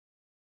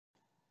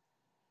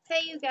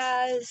Hey you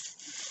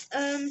guys,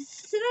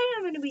 today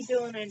I'm going to be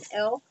doing an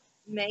elf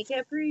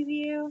makeup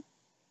review.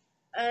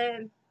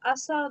 I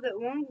saw that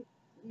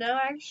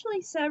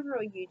actually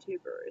several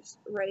YouTubers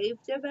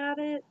raved about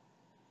it.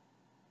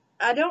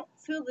 I don't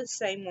feel the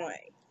same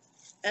way.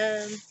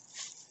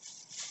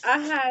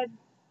 I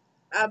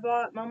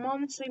bought my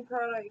mom the same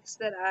products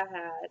that I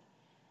had,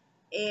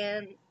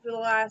 and for the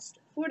last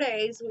 4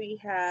 days we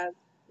have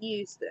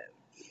used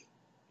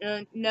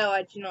them. No,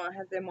 I do not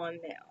have them on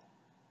now.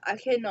 I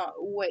cannot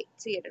wait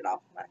to get it off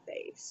my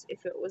face.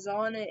 If it was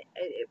on it,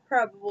 it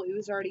probably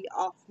was already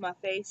off my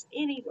face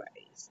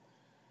anyways.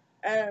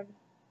 Let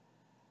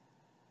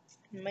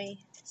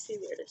me see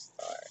where to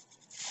start.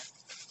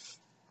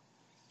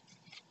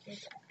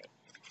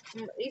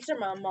 Okay. These are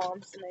my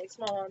mom's notes.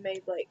 My mom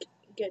made,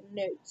 good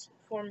notes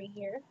for me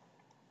here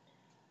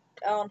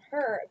on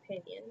her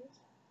opinions.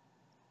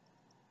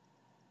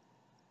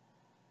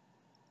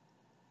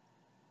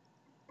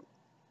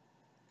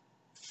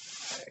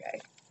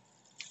 Okay.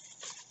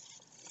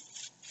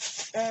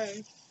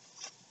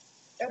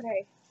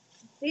 Okay.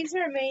 These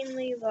are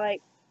mainly,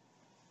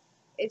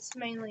 it's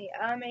mainly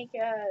eye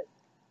makeup,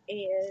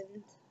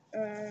 and,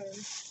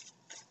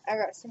 I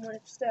got some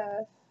lip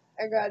stuff.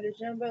 I got a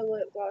jumbo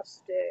lip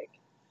gloss stick.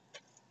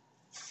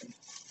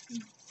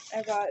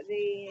 I tried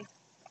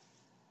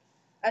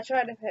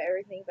to put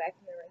everything back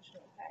in the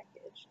original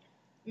package.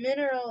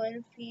 Mineral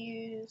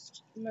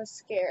infused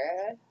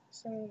mascara.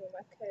 Some of them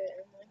I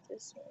couldn't, like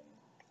this one.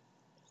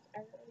 I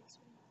got this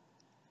one.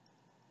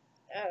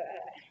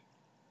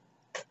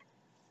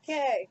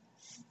 Okay.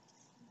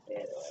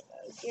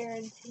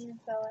 Guaranteeing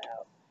fell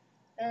out.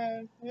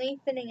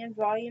 Lengthening and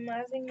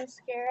volumizing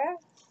mascara.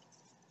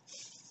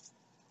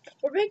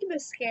 We're big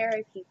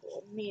mascara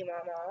people, me and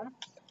my mom.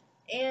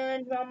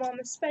 And my mom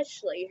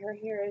especially. Her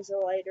hair is a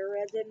lighter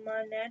red than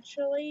mine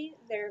naturally,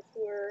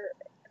 therefore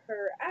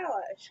her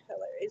eyelash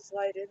color is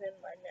lighter than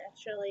mine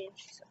naturally, and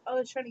she's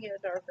always trying to get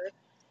it darker.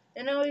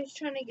 And always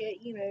trying to get,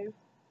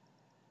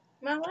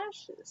 my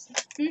lashes.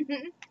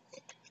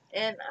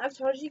 And I've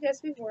told you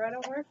guys before, I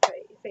don't wear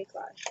fake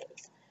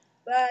lashes.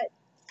 But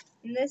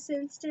in this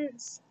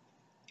instance,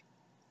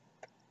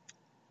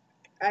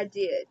 I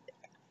did.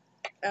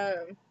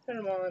 Put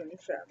them on and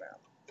try them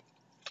out.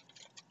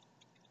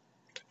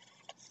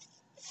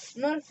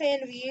 I'm not a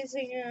fan of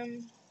using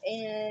them,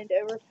 and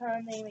over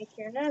time they make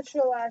your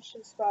natural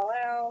lashes fall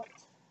out.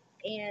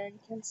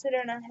 And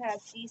considering I have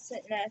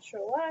decent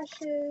natural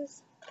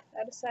lashes,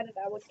 I decided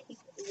I would keep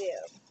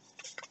them.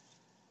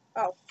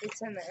 Oh,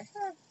 it's in there.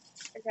 Huh.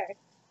 Okay.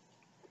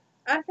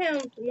 I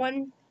found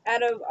one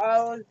out of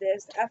all of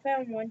this. I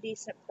found one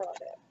decent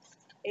product,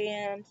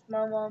 and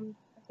my mom,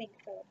 I think,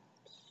 found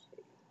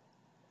two.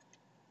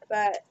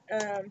 But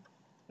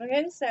like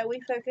I said, we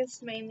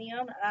focused mainly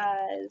on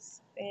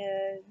eyes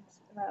and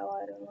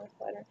highlighter and lip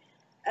liner.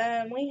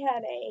 We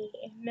had a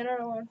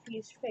mineral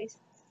infused face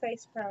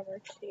primer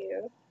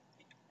too.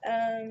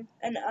 An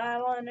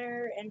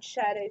eyeliner and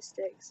shadow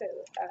stick. So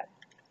I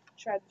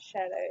tried the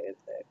shadow,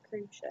 the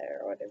cream shadow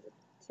or whatever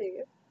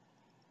too.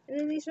 And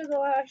then these are the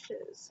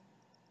lashes.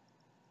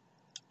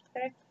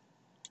 Okay.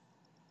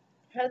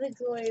 How the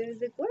glue?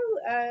 The glue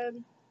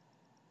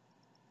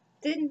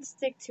didn't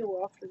stick too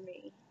well for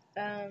me.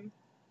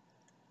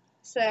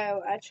 So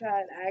I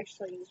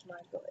actually used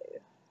my glue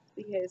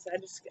because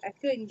I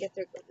couldn't get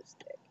their glue to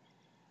stick.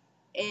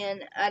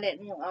 And I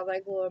didn't want all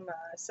that glue in my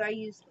eyes, so I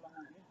used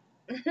mine.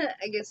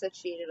 I guess I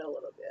cheated a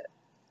little bit.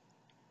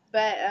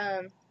 But,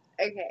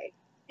 okay.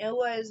 It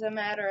was a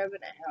matter of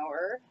an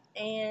hour,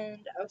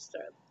 and I was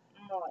starting,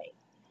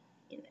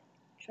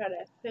 try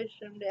to push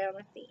them down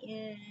at the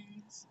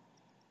ends,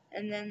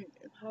 and then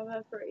pop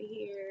up right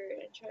here,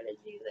 and try to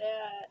do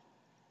that.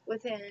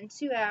 Within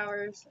 2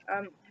 hours,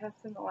 I'm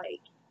having to,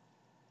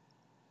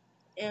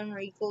 and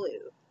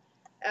re-glue.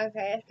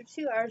 Okay, after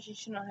 2 hours, you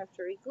should not have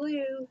to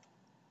re-glue.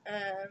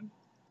 You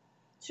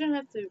shouldn't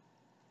have to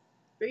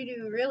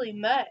redo really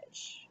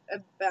much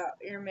about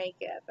your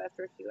makeup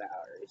after a few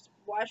hours.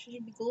 Why should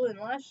you be gluing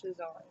lashes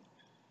on?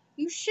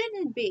 You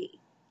shouldn't be.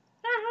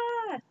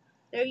 Haha!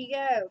 There you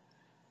go.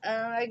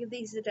 I give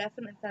these a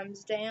definite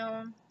thumbs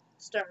down,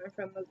 starting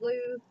from the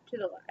glue to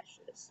the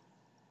lashes.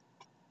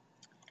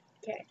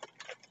 Okay.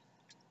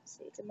 Let's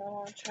see, did my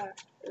mom try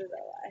the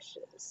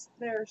lashes?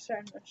 There were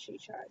certain ones she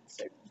tried,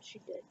 certain ones she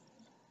didn't.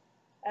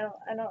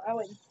 I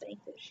wouldn't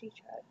think that she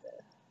tried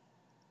the.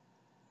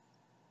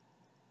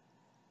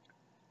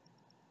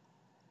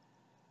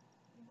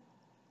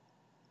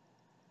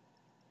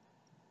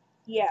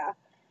 Yeah.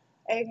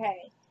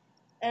 Okay.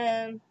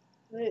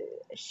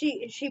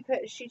 She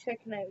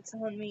took notes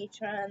on me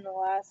trying the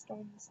last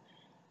ones.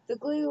 The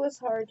glue was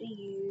hard to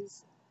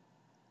use,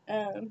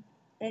 and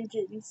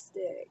didn't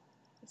stick,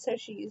 so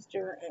she used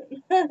her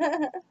own.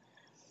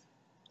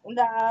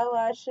 The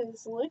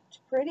eyelashes looked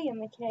pretty in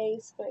the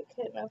case, but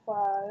couldn't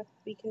apply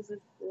because of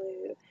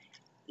glue.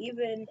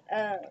 Even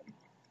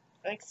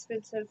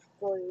expensive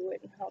glue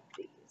wouldn't help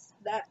these.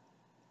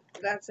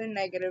 That's a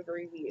negative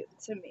review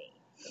to me.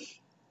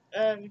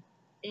 And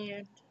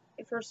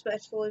For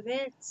special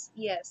events,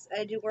 yes,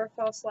 I do wear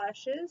false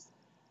lashes,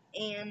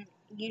 and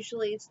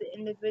usually it's the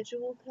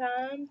individual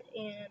kind,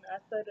 and I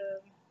put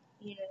them,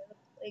 you know,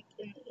 like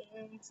in the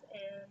ends,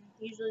 and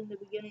usually in the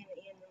beginning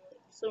and the end, and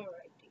like somewhere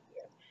right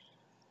here.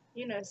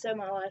 You know, so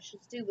my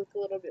lashes do look a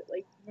little bit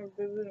like more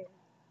baboon.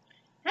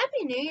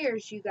 Happy New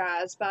Year's, you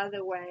guys, by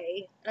the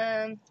way.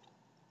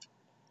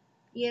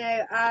 You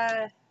know,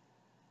 I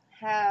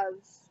have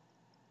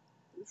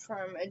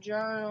from a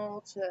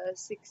journal to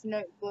 6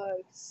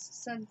 notebooks,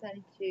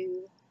 something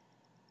to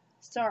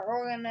start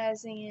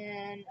organizing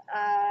in.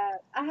 I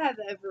have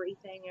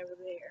everything over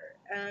there.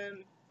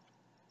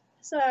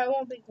 So I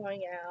won't be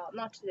going out.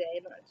 Not today,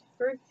 not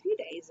for a few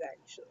days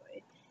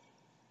actually.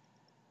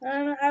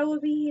 I will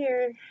be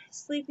here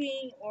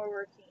sleeping or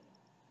working.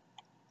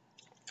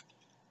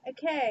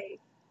 Okay.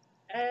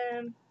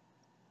 And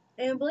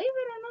believe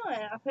it or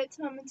not, I put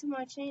time into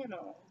my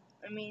channel.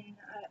 I mean,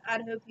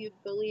 I'd hope you'd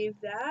believe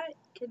that,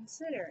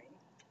 considering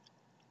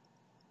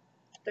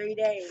 3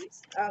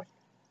 days.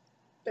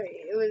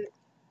 It was,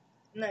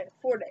 no,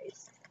 4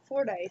 days.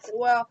 4 days.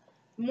 Well,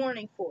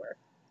 morning 4.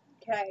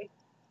 Okay.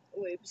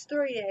 It was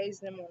 3 days,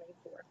 then morning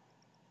 4.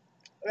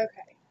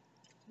 Okay.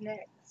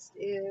 Next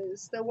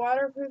is the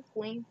waterproof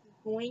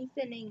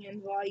lengthening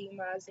and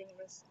volumizing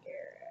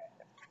mascara.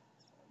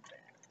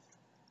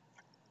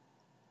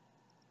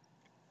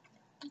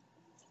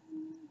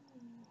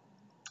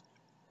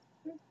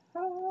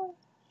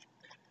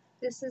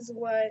 This is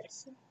what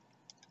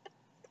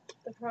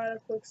the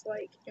product looks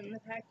like in the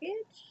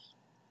package.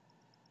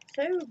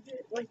 So,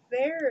 like,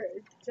 they're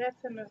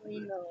definitely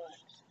not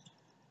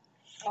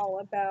all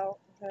about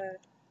the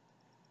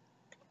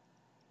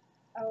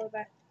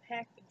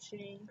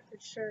packaging for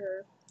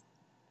sure.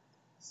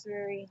 It's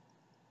very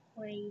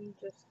plain,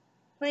 just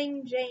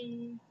plain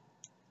Jane.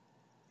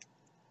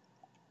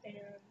 And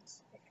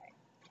okay,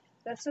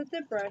 that's what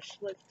the brush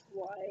looked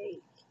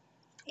like.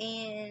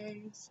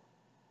 And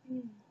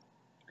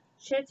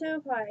she had to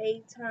apply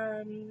 8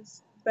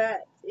 times,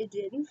 but it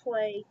didn't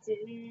flake,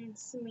 didn't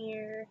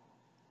smear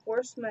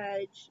or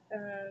smudge.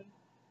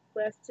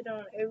 Left it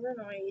on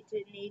overnight. It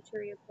didn't need to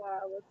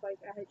reapply. It looked like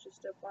I had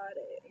just applied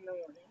it in the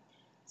morning.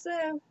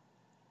 So,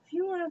 if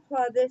you want to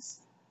apply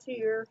this to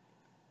your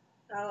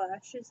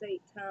eyelashes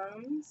 8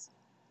 times,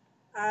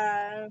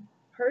 I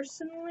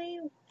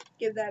personally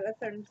give that a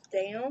thumbs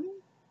down,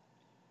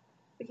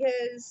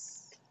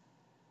 because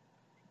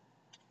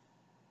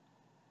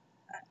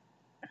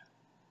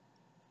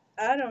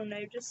I don't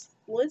know, just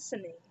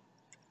listening.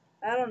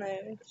 I don't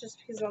know, just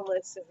because I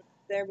listen.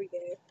 There we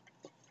go.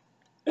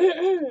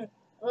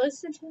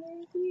 Listen to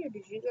the review.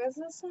 Did you guys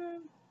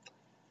listen?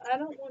 I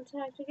don't want to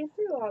have to get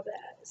through all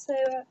that. So,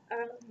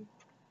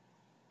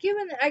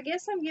 I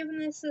guess I'm giving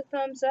this a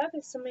thumbs up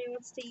if somebody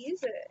wants to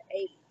use it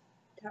 8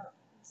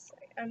 times.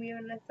 I'm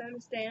giving it a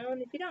thumbs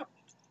down if you don't.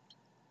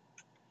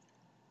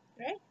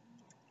 Right?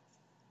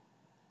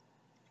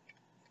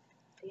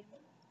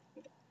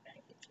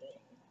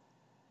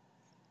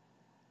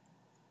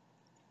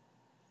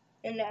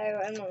 And no,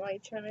 I'm not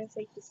like trying to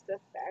take this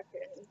stuff back or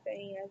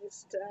anything. I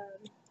just,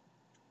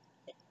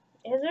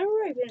 has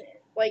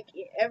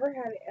ever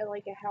had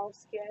like a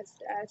house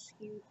guest ask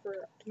you for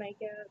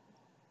makeup?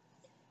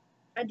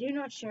 I do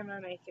not share my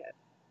makeup,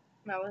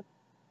 not with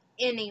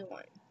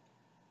anyone.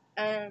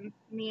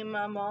 Me and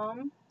my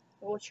mom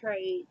will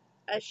trade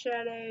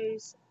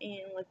eyeshadows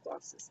and lip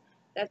glosses.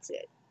 That's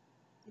it.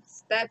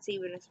 That's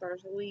even as far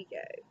as we go.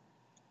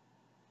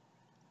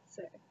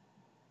 So,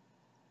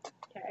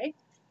 okay.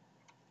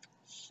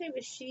 See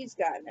what she's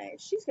got now.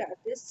 She's got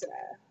this,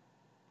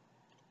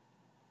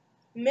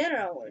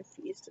 mineral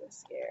infused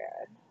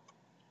mascara.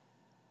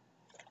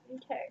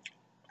 Okay.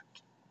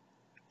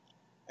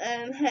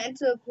 Had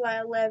to apply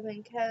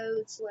 11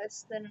 coats.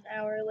 Less than an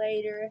hour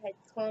later, had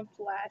clumped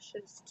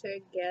lashes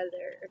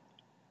together.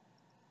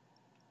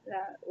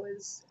 That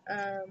was,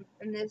 and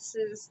this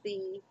is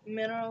the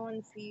mineral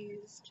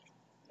infused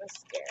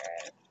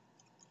mascara.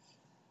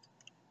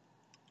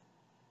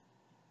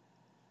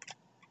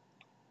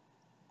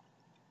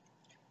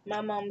 My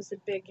mom's a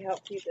big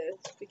help to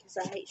this because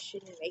I hate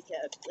shitty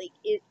makeup. Like,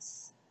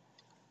 it's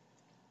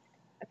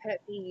a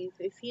pet peeve.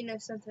 If you know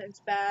something's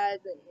bad,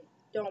 then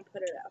don't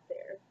put it out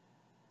there.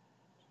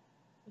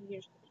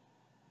 Usually.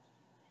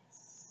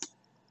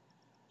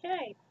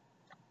 Okay.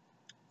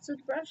 So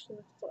the brush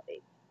looks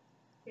like.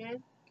 Yeah.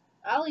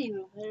 I'll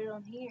even put it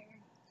on here.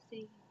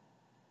 See.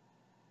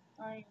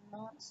 I am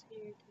not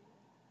scared to.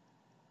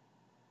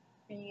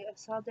 Can you guys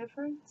saw a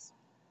difference?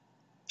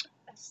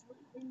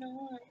 Absolutely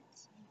not.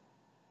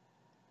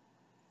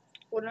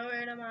 What I'm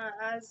wearing on my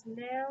eyes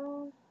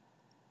now,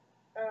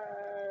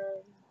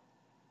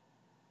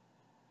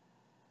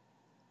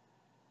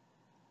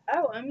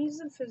 I'm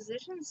using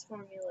Physicians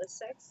Formula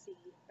Sexy,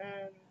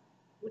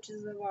 which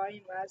is a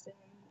volumizing,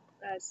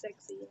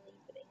 sexy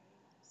lengthening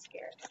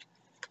mascara,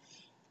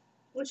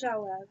 which I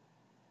love.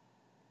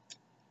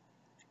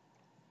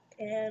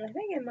 And I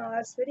think in my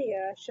last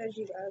video I showed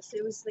you guys,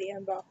 it was the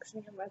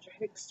unboxing of my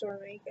drugstore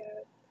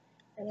makeup,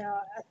 and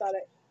how I thought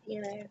it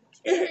you know,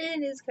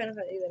 it is kind of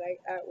funny that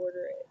I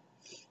order it.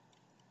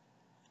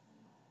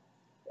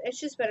 It's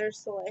just better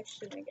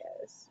selection, I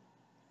guess.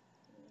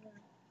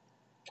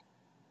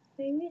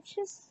 Maybe it's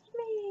just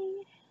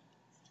me.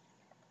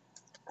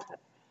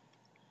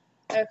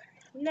 Okay,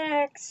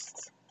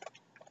 next.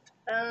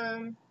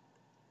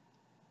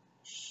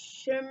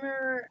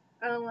 Shimmer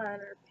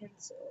eyeliner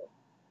pencil.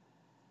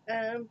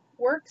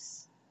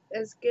 Works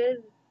as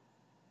good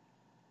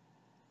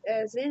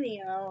as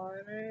any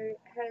eyeliner.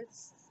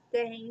 Has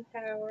staying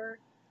power.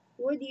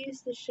 Would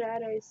use the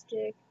shadow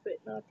stick, but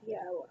not the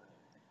eyeliner.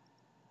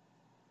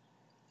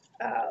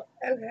 Oh,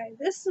 okay.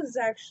 This was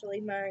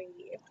actually my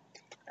review.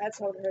 I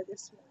told her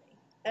this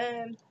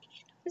morning.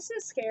 This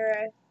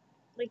mascara,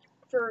 like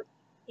for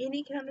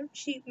any kind of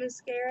cheap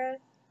mascara,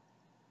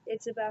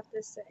 it's about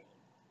the same.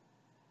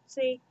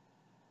 See,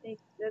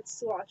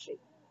 that's swatching.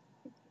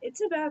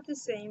 It's about the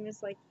same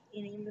as like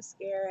any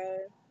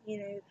mascara. You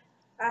know,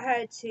 I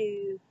had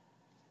to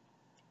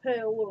put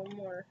a little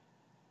more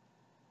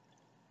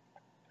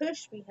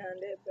push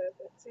behind it, but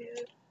that's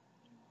it.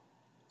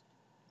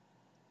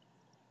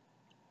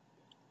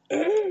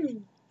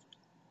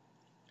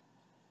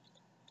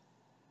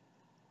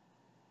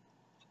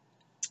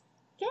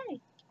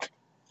 Okay.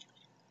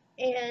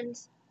 And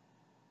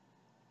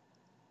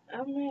I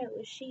don't know,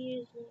 was she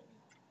using,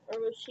 or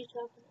was she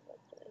talking about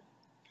the,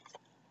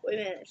 wait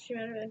a minute, she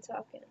might have been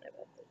talking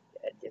about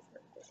a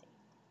different thing.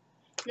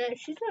 No,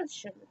 she's not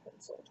shimmer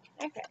pencil.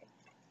 Okay.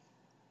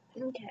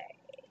 Okay.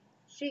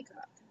 She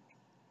got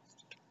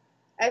confused.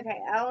 Okay,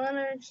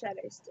 eyeliner and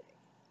shadow stick.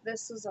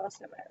 This was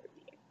also my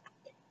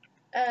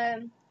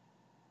review.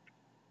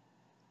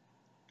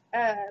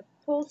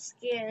 Full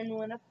skin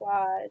when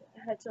applied. I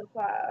had to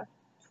apply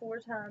 4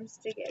 times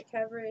to get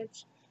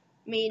coverage,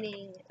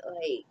 meaning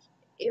like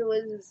it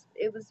was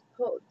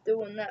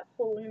doing that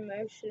pulling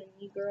motion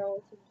you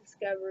girls have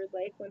discovered,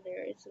 like when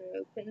there is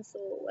no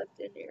pencil left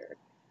in your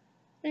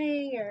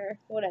thing or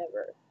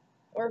whatever,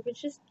 or if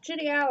it's just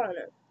shitty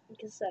eyeliner,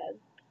 like I said,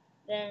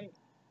 then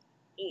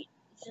you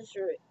just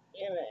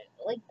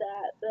like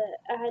that. But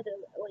I had to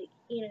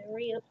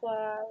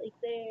reapply like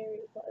there,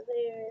 reapply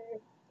there,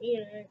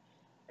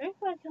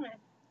 reapply kind of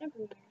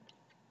everywhere.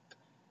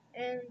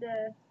 And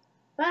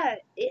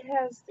but it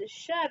has the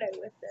shadow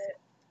with it.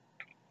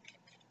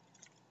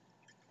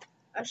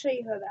 I'll show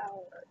you how the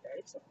eyeliner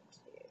goes on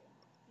too.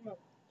 Not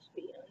to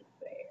be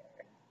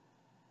unfair.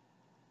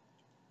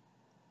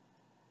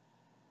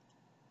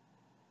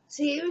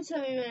 See, it would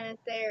tell me when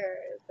it's there,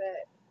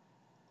 but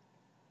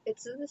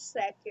it's in the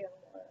second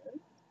one.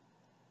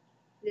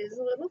 It is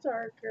a little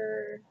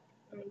darker,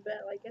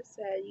 but like I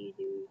said, you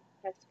do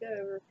have to go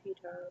over a few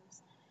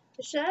times.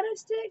 The shadow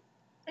stick,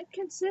 I'd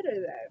consider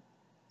though.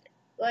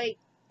 Like,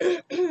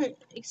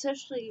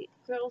 especially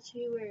girls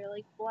who wear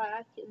like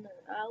black in their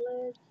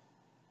eyelids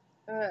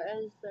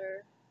as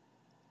their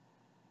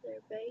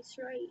base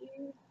right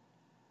here.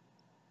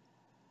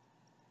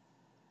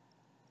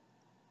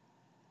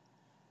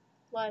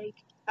 Like,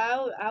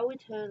 I would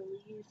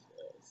totally use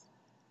this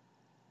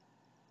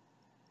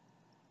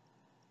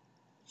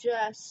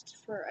just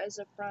for as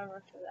a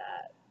primer for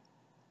that.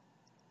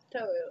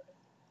 Totally.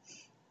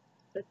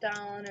 But the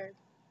eyeliner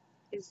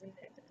isn't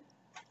it.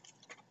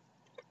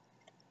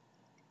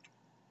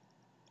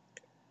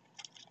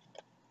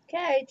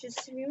 Okay, just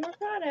a few more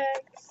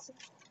products.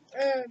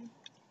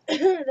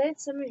 They had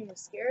so many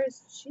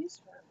mascaras to choose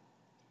from.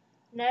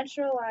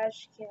 Natural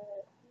Lash Kit.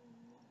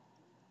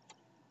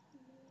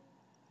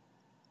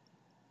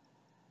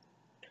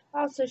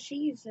 Also, she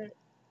used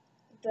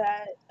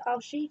that. Oh,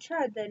 she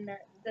tried the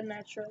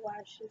natural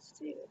lashes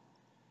too,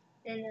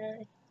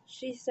 and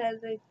she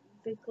said the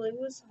glue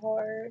was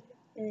hard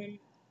and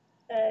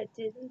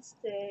didn't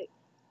stick,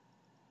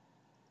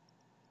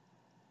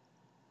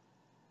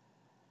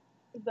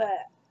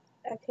 but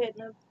I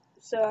couldn't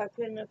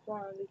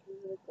apply them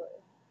because of the glue.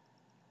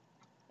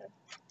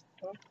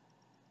 Well,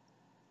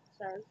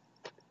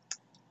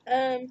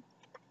 sorry.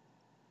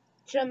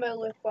 Jumbo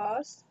lip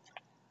gloss.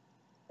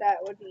 That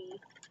would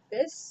be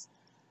this.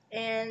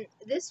 And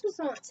this was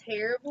not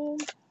terrible.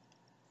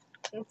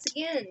 Once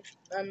again,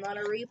 I'm not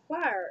a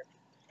reapplier.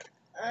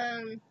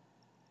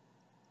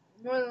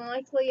 More than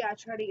likely, I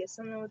try to get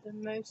something with the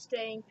most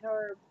staying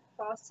power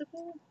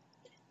possible.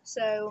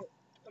 So,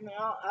 I mean,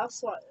 I'll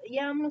swatch.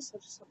 Yeah, I'm gonna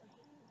swatch this on my hand.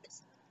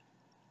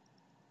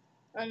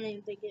 I don't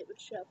even think it would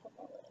show up on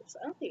my lips.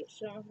 I don't think it's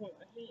showing up on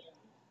my hand.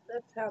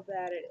 That's how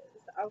bad it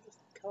is. I'll just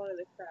color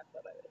the crap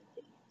out of it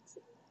until you can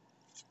see it.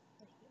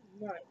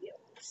 You might be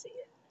able to see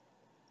it.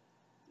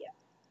 Yeah.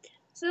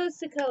 So that's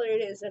the color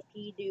it is after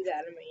you do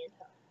that a million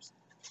times.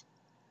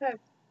 Okay.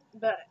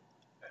 But,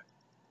 I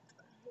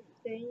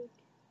think,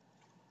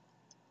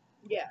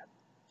 yeah.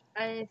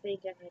 I didn't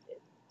think I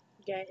did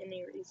get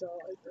any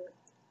result over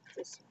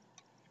this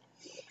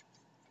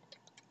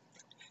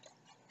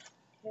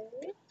one.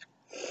 Okay.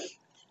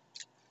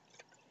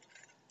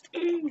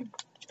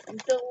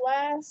 The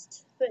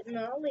last but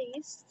not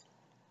least,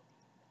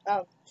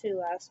 two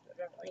last but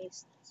not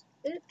least,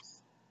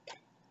 oops.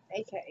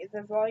 Okay,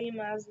 the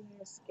volumizing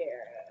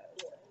mascara.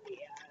 Where are we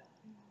at?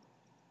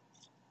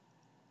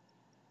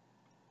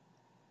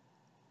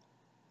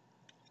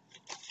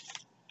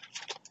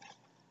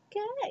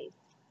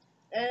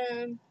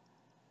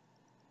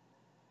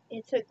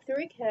 It took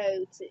 3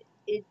 coats.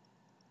 It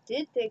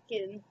did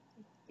thicken,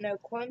 no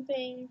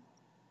clumping,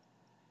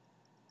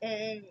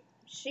 and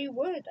she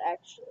would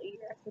actually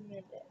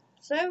recommend it.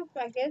 So,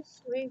 I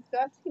guess we've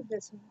got to give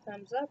this one a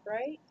thumbs up,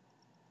 right?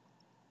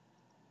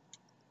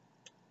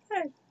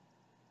 Okay.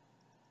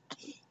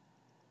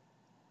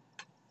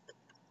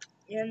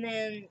 And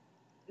then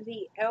the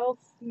e.l.f.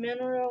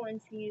 Mineral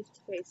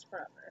Infused Face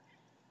Primer.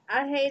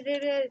 I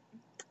hated it.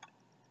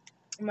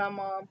 My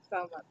mom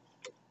fell in love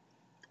with it.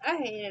 I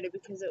hated it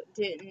because it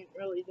didn't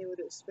really do what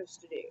it was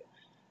supposed to do.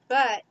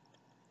 But,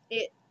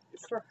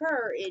 for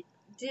her, it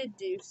did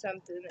do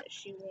something that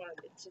she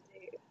wanted it to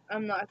do.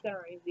 I'm not going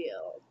to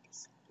reveal.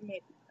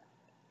 Maybe.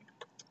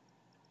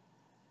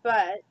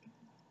 But,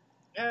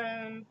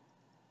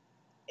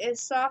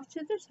 it's soft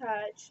to the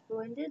touch,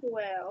 blended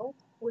well,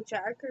 which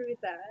I agree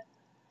with that.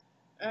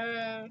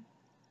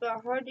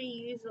 But hard to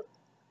use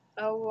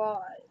a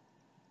lot.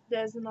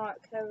 Does not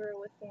cover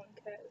with one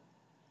coat.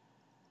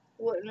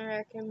 Wouldn't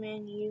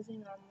recommend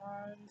using on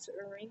lines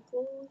or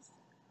wrinkles.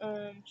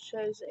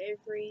 Shows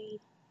every.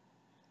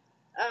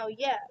 Oh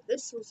yeah,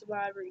 this was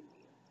my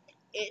review.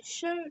 It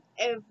showed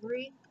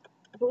every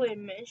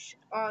blemish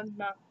on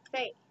my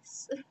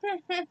face.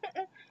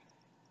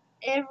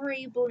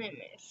 Every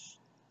blemish.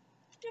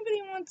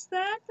 Nobody wants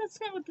that. That's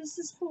not what this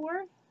is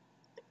for.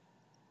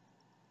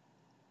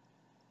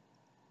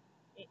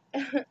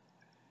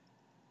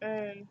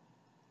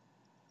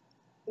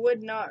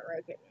 Would not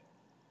recommend.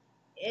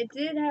 It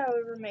did,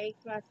 however, make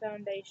my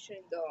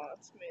foundation go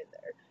on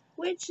smoother,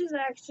 which is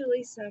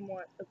actually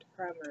somewhat what the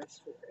primer is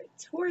for.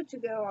 It's for it to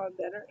go on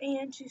better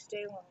and to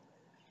stay longer.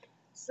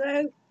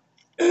 So,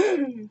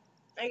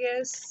 I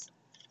guess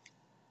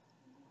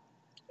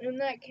in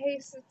that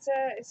case,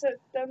 it's a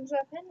thumbs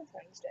up and a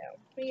thumbs down.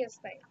 What do you guys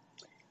think?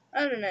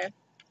 I don't know.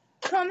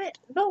 Comment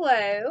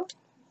below.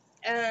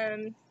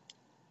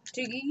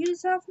 Do you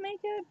use self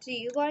makeup? Do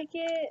you like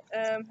it?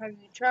 Have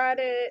you tried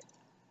it?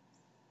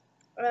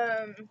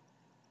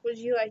 Would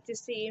you like to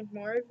see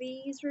more of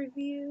these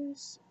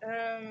reviews?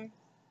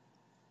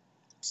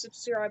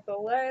 Subscribe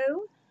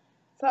below.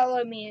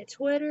 Follow me at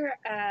Twitter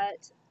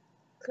at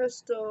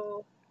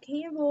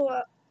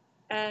crystal.campbell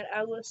and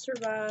I will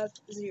survive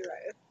 0.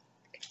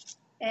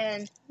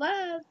 And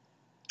love.